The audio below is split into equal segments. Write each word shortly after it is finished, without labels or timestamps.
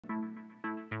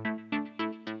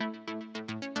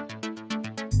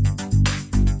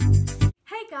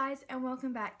guys, and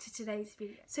welcome back to today's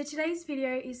video. So today's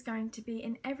video is going to be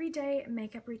an everyday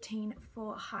makeup routine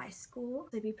for high school.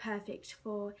 It'd be perfect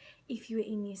for if you were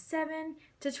in year 7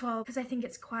 to 12 because I think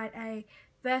it's quite a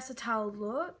versatile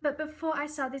look. But before I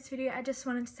start this video, I just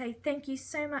wanted to say thank you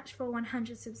so much for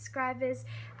 100 subscribers.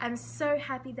 I'm so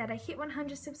happy that I hit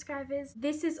 100 subscribers.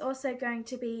 This is also going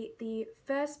to be the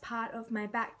first part of my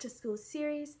back to school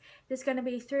series. There's going to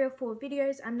be 3 or 4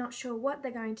 videos. I'm not sure what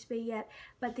they're going to be yet,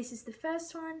 but this is the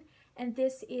first one, and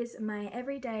this is my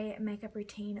everyday makeup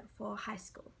routine for high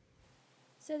school.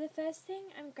 So the first thing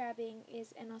I'm grabbing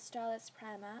is an Australis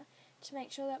primer to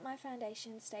make sure that my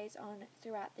foundation stays on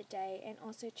throughout the day and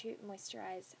also to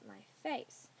moisturize my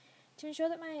face. To ensure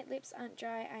that my lips aren't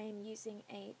dry, I am using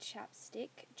a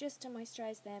chapstick just to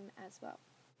moisturize them as well.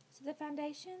 So the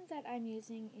foundation that I'm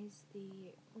using is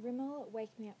the Rimmel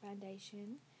Wake Me Up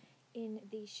foundation in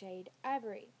the shade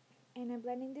Ivory, and I'm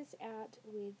blending this out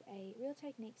with a Real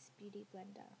Techniques Beauty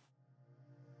Blender.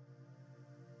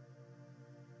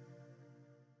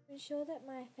 To ensure that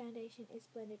my foundation is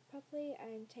blended properly, I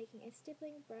am taking a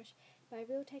stippling brush by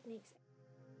Real Techniques.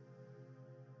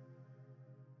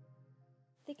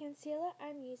 The concealer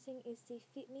I'm using is the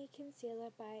Fit Me Concealer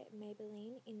by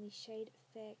Maybelline in the shade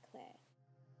Fair Clair.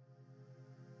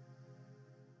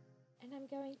 And I'm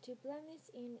going to blend this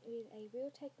in with a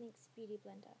Real Techniques Beauty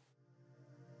Blender.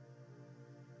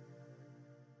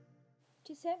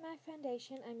 To set my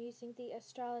foundation, I'm using the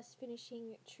Australis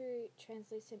Finishing True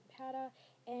Translucent Powder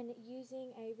and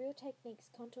using a Real Techniques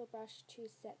contour brush to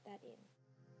set that in.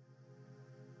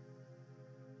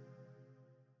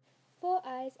 For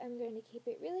eyes, I'm going to keep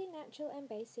it really natural and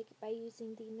basic by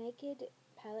using the Naked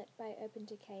palette by Urban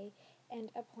Decay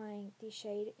and applying the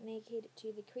shade Naked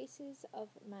to the creases of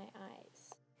my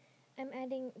eyes. I'm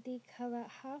adding the colour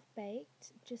Half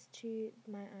Baked just to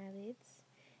my eyelids,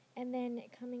 and then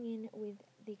coming in with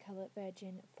the colour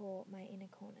Virgin for my inner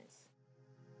corners.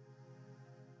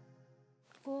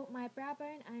 For my brow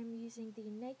bone, I'm using the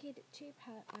Naked 2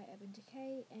 palette by Urban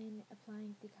Decay and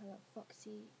applying the colour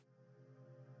Foxy.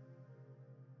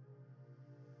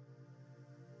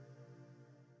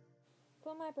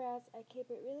 For my brows, I keep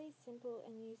it really simple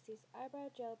and use this eyebrow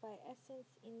gel by Essence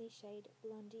in the shade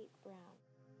Blondie Brown.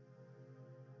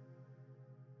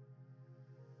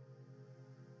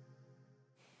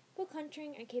 For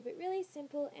contouring, I keep it really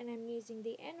simple and I'm using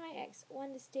the NYX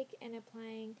Wonder Stick and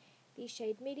applying the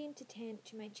shade Medium to Tan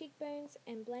to my cheekbones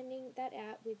and blending that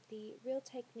out with the Real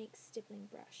Techniques stippling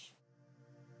brush.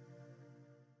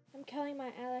 I'm curling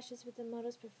my eyelashes with the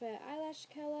Models Prefer eyelash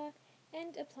curler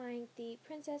and applying the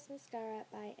Princess Mascara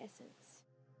by Essence.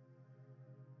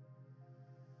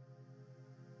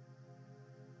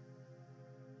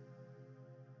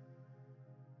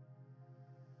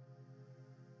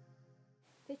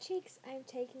 For cheeks, I am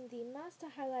taking the Master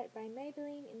Highlight by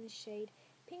Maybelline in the shade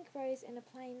Pink Rose and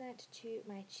applying that to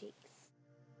my cheeks.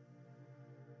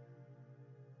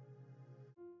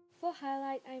 For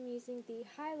highlight, I am using the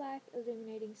High Life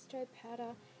Illuminating Strobe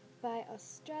Powder by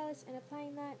Australis and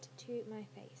applying that to my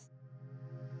face.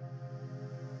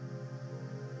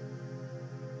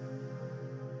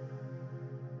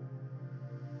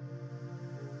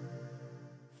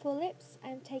 For lips,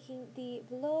 I'm taking the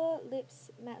Velour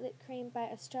Lips Matte Lip Cream by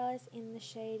Australis in the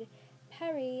shade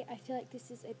Paris. I feel like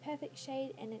this is a perfect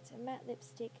shade and it's a matte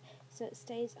lipstick so it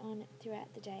stays on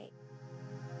throughout the day.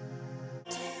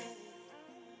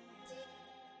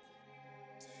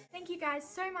 Thank you guys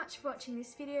so much for watching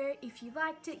this video. If you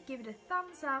liked it, give it a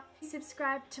thumbs up.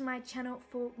 Subscribe to my channel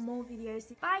for more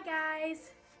videos. Bye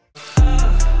guys!